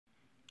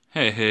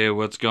Hey,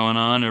 what's going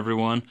on,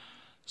 everyone?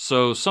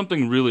 So,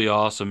 something really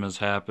awesome has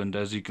happened,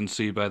 as you can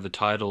see by the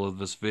title of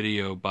this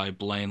video by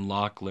Blaine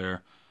Locklair.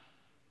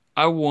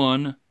 I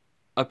won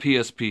a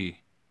PSP.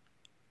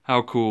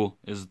 How cool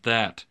is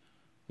that?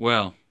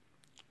 Well,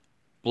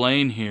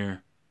 Blaine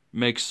here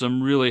makes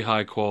some really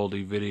high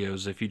quality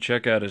videos. If you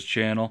check out his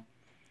channel,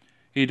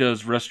 he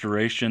does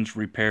restorations,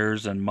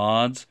 repairs, and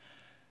mods.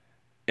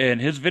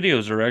 And his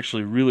videos are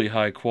actually really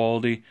high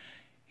quality.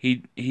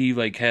 He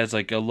has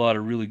a lot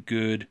of really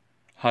good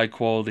high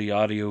quality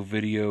audio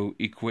video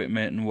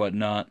equipment and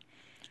whatnot.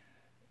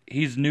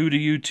 He's new to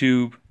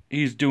YouTube.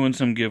 He's doing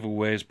some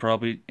giveaways,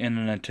 probably in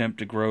an attempt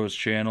to grow his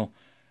channel.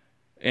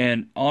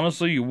 And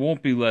honestly, you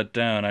won't be let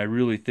down. I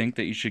really think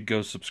that you should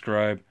go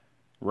subscribe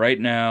right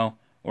now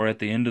or at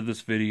the end of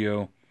this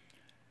video.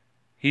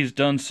 He's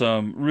done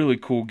some really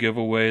cool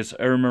giveaways.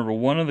 I remember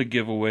one of the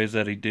giveaways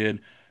that he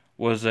did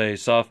was a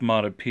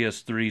soft-modded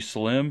PS3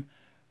 Slim,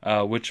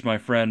 which my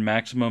friend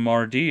Maximum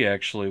RD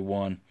actually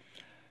won.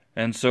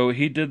 And so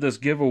he did this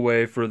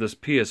giveaway for this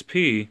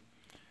PSP,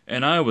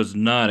 and I was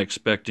not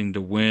expecting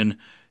to win.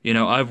 You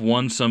know, I've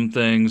won some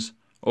things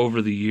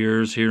over the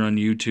years here on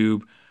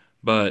YouTube,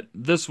 but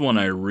this one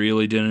I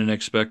really didn't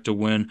expect to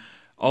win.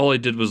 All I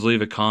did was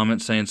leave a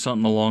comment saying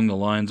something along the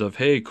lines of,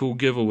 "Hey, cool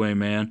giveaway,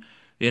 man."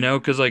 You know,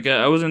 because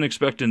I wasn't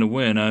expecting to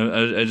win.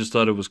 I just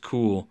thought it was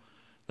cool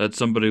that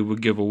somebody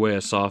would give away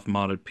a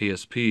soft-modded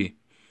PSP.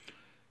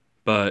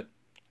 But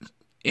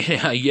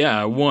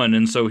yeah, I won,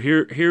 and so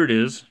here it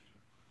is.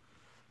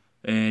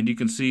 And you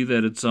can see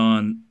that it's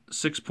on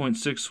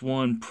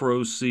 6.61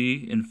 Pro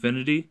C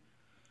Infinity.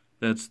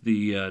 That's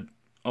the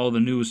all the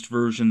newest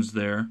versions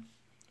there.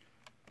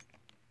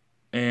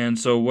 And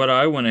so what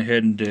I went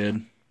ahead and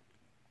did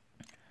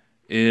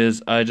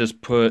is I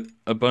just put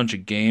a bunch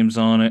of games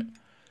on it,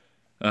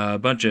 a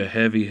bunch of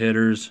heavy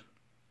hitters,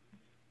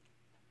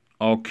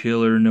 all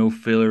killer, no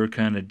filler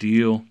kind of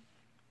deal.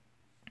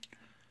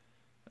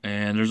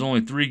 And there's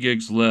only 3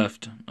 gigs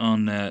left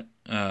on that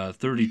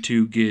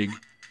 32 gig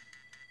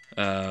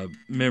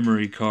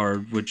memory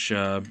card, which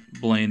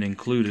Blaine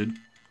included.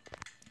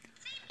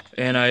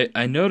 And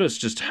I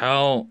noticed just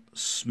how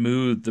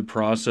smooth the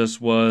process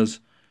was,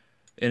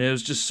 and it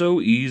was just so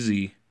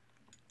easy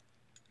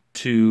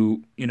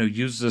to,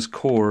 use this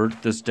cord,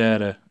 this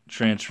data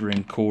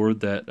transferring cord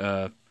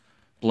that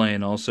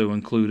Blaine also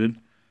included,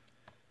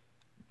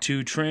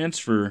 to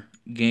transfer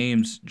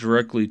games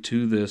directly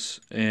to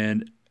this.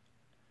 And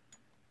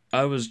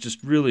I was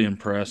just really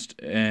impressed.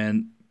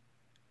 And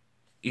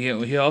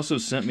he also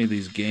sent me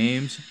these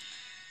games.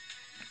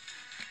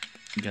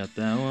 Got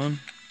that one.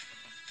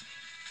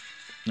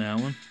 That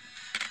one.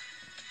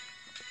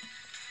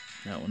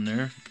 That one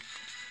there.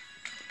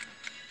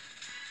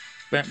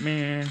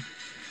 Batman.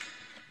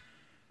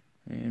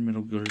 And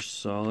Metal Gear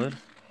Solid.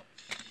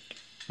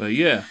 But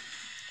yeah.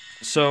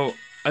 So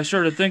I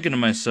started thinking to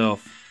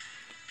myself,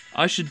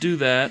 I should do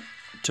that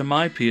to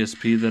my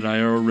PSP that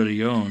I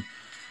already own.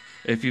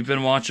 If you've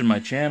been watching my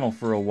channel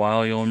for a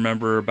while, you'll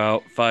remember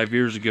about 5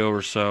 years ago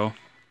or so,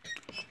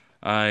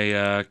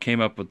 I came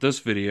up with this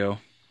video,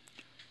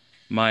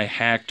 my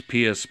hacked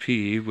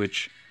PSP,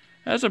 which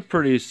has a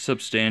pretty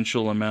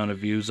substantial amount of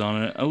views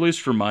on it, at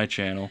least for my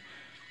channel.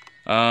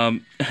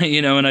 And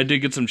I did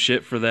get some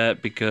shit for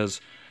that because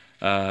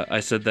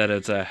I said that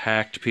it's a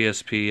hacked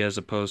PSP as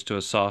opposed to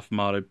a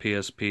soft-modded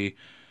PSP.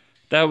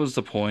 That was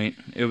the point.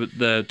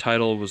 The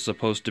title was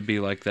supposed to be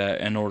like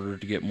that in order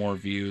to get more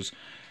views.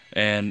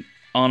 And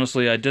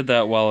honestly, I did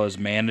that while I was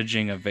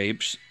managing a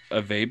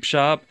vape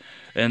shop,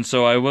 and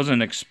so I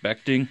wasn't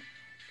expecting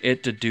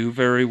it to do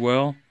very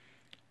well,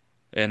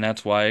 and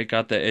that's why it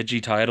got the edgy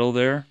title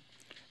there.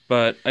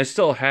 But I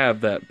still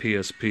have that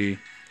PSP,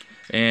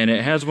 and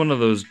it has one of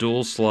those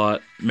dual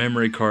slot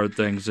memory card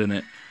things in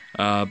it,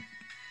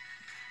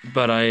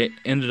 but I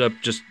ended up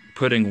just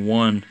putting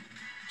one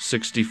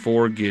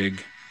 64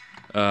 gig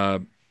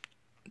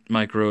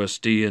micro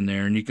SD in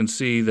there, and you can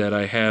see that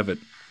I have it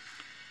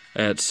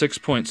at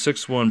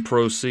 6.61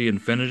 Pro C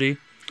Infinity.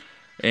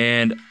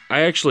 And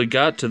I actually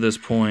got to this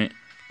point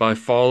by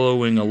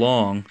following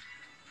along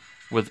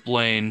with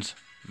Blaine's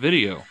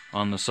video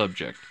on the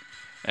subject.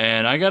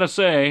 And I gotta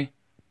say,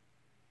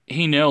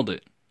 he nailed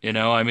it.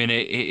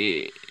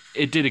 It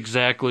did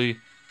exactly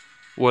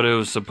what it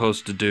was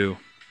supposed to do.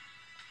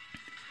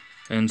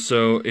 And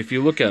so, if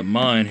you look at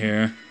mine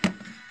here,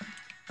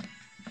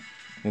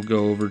 we'll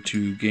go over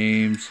to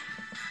games.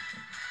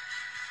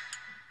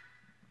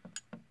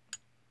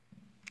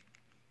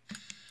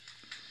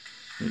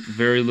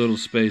 Very little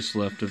space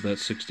left of that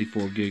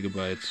 64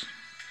 gigabytes.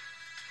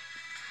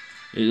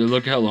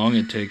 Look how long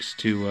it takes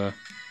to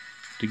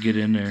get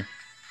in there.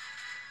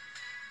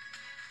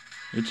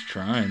 It's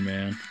trying,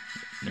 man.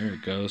 There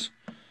it goes.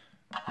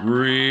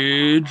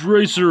 Ridge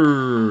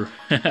Racer!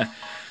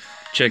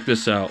 Check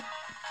this out.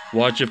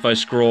 Watch if I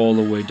scroll all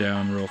the way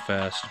down real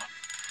fast.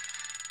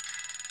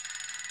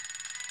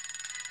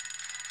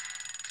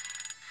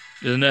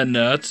 Isn't that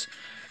nuts?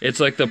 It's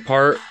like the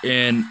part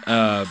in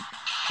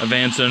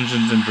Advanced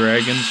Dungeons and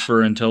Dragons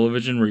for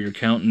Intellivision where you're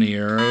counting the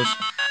arrows.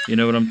 You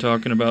know what I'm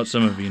talking about?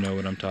 Some of you know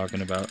what I'm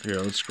talking about. Here,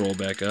 let's scroll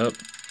back up.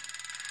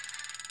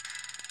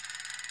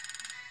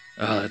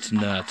 Oh, that's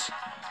nuts.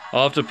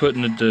 I'll have to put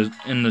in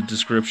the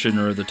description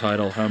or the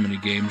title how many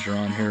games are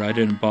on here. I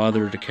didn't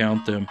bother to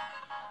count them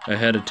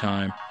ahead of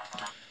time.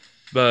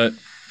 But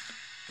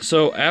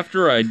so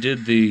after I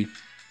did the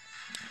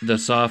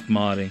soft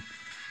modding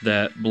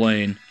that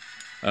Blaine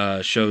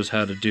shows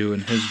how to do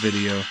in his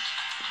video,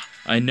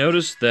 I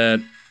noticed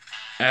that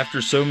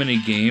after so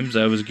many games,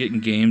 I was getting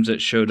games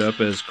that showed up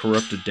as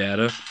corrupted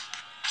data,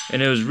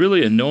 and it was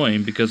really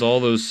annoying because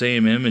all those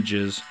same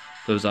images,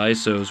 those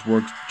ISOs,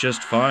 worked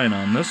just fine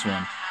on this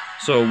one.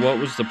 So what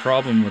was the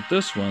problem with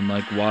this one?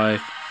 Like, why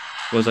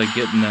was I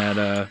getting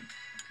that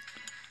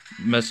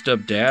messed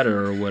up data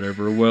or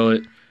whatever?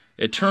 Well,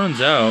 it turns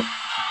out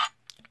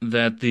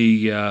that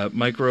the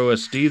micro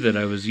SD that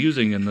I was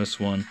using in this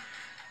one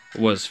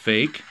was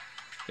fake,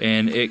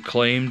 and it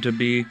claimed to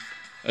be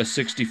a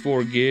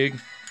 64 gig,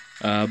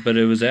 but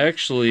it was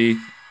actually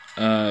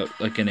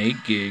like an 8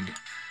 gig,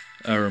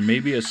 or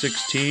maybe a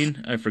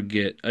 16. I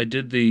forget. I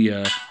did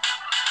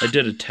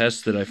a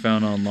test that I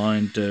found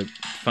online to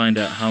find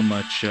out how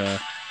much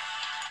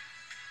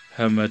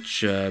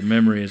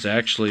memory is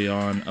actually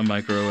on a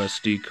micro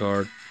SD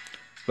card.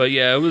 But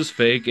yeah, it was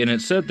fake, and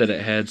it said that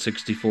it had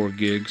 64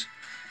 gigs.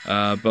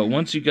 But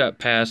once you got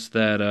past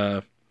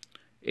that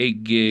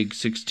 8 gig,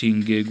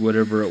 16 gig,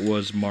 whatever it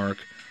was mark,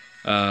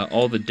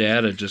 all the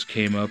data just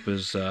came up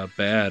as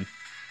bad.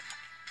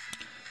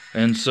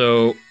 And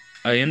so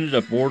I ended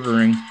up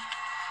ordering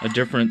a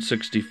different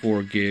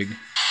 64 gig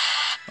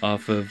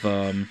off of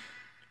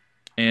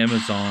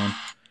Amazon.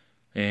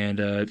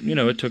 And, you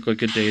know, it took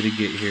like a day to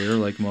get here,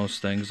 like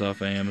most things off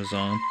of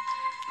Amazon.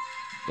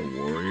 The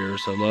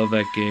Warriors, I love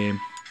that game.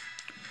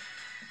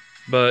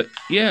 But,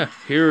 yeah,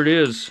 here it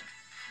is.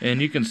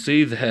 And you can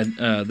see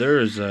that there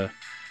is a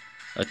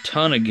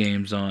ton of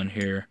games on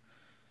here.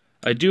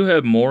 I do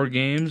have more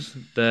games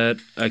that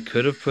I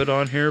could have put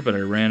on here, but I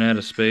ran out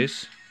of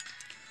space.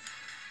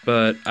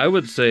 But I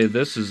would say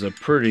this is a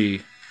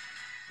pretty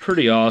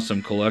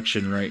awesome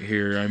collection right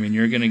here. I mean,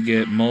 you're going to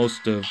get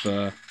most of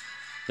the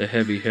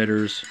heavy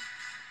hitters.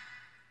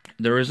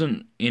 There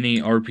isn't any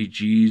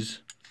RPGs,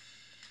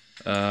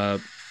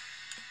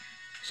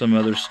 some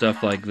other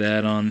stuff like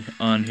that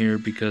on here,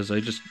 because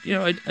I just, you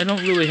know, I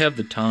don't really have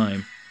the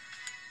time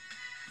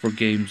for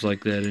games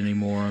like that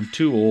anymore. I'm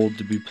too old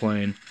to be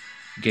playing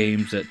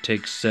games that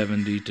take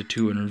 70 to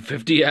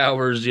 250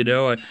 hours, you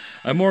know.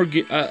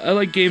 I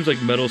like games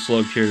like Metal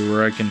Slug here,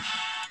 where I can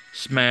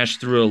smash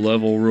through a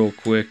level real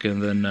quick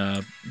and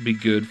then be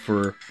good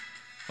for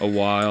a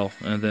while,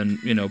 and then,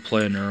 you know,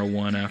 play another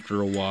one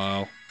after a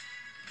while.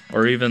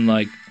 Or even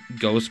like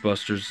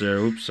Ghostbusters there.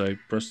 Oops, I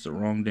pressed the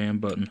wrong damn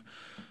button.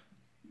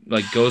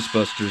 Like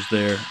Ghostbusters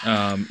there.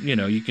 You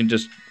know, you can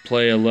just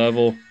play a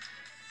level,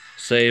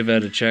 save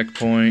at a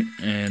checkpoint,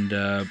 and,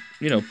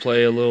 you know,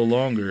 play a little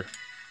longer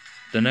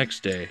the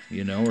next day,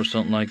 you know, or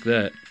something like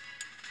that.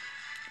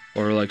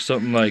 Or like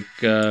something like,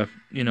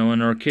 you know,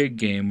 an arcade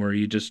game where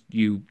you just,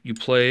 you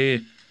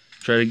play,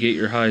 try to get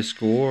your high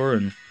score,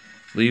 and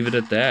leave it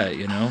at that,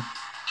 you know.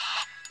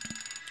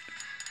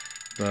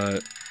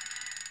 But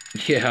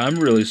yeah, I'm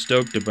really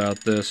stoked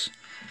about this.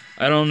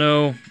 I don't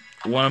know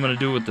what I'm going to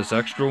do with this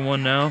extra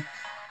one now.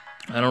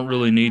 I don't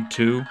really need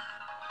two.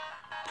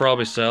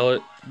 Probably sell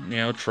it, you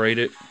know, trade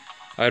it.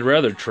 I'd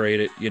rather trade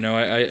it, you know.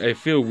 I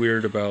feel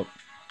weird about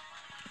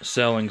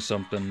selling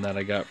something that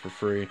I got for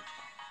free.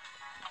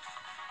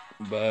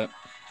 But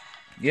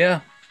yeah,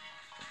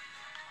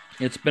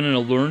 it's been a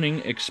learning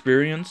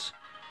experience.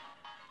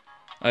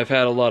 I've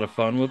had a lot of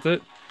fun with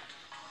it.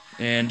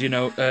 And, you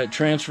know,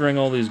 transferring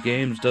all these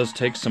games does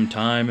take some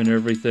time and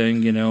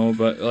everything, you know.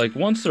 But, like,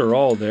 once they're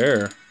all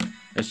there,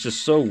 it's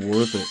just so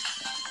worth it.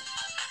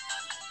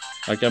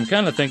 Like, I'm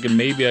kind of thinking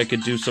maybe I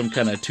could do some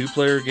kind of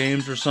two-player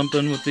games or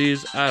something with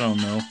these. I don't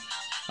know.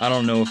 I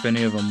don't know if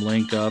any of them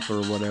link up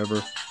or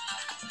whatever.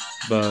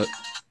 But,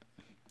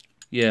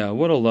 yeah,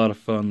 what a lot of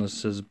fun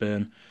this has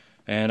been.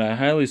 And I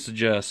highly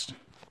suggest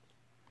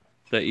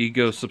that you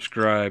go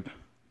subscribe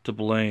to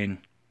Blaine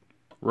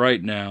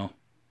right now.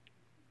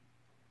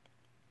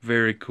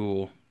 Very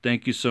cool.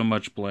 Thank you so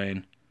much,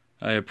 Blaine.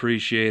 I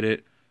appreciate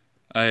it.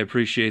 I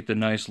appreciate the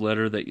nice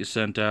letter that you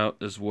sent out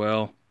as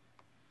well.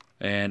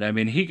 And I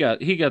mean, he got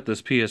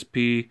this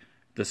PSP,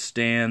 the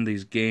stand,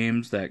 these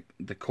games, that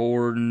the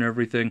cord and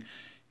everything.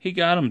 He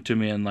got them to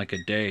me in like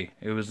a day.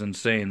 It was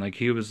insane. Like,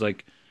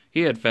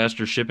 he had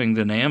faster shipping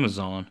than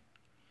Amazon.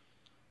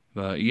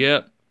 But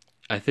yep,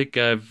 I think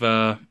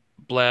I've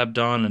blabbed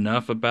on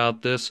enough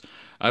about this.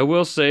 I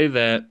will say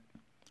that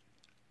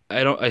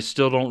I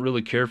still don't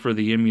really care for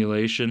the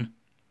emulation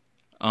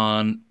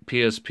on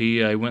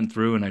PSP. I went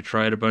through and I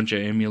tried a bunch of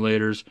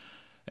emulators,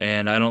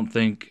 and I don't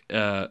think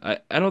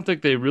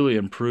they really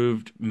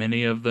improved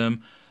many of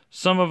them.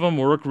 Some of them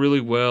work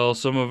really well,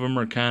 some of them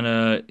are kind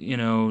of, you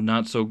know,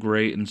 not so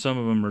great, and some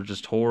of them are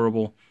just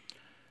horrible.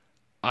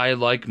 I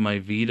like my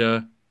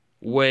Vita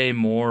way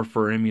more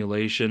for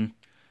emulation,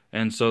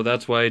 and so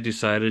that's why I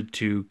decided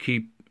to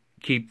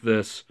keep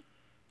this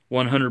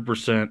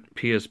 100%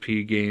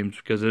 PSP games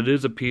because it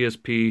is a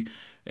PSP,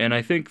 and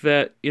I think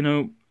that,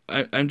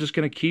 I'm just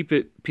going to keep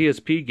it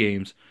PSP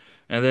games.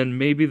 And then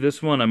maybe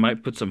this one I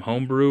might put some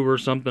homebrew or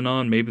something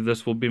on. Maybe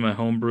this will be my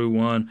homebrew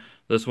one.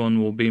 This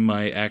one will be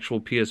my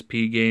actual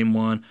PSP game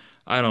one.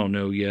 I don't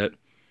know yet.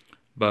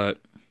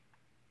 But,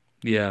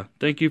 yeah,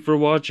 thank you for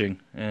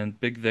watching. And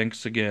big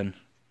thanks again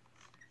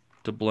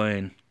to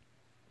Blaine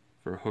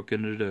for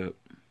hooking it up.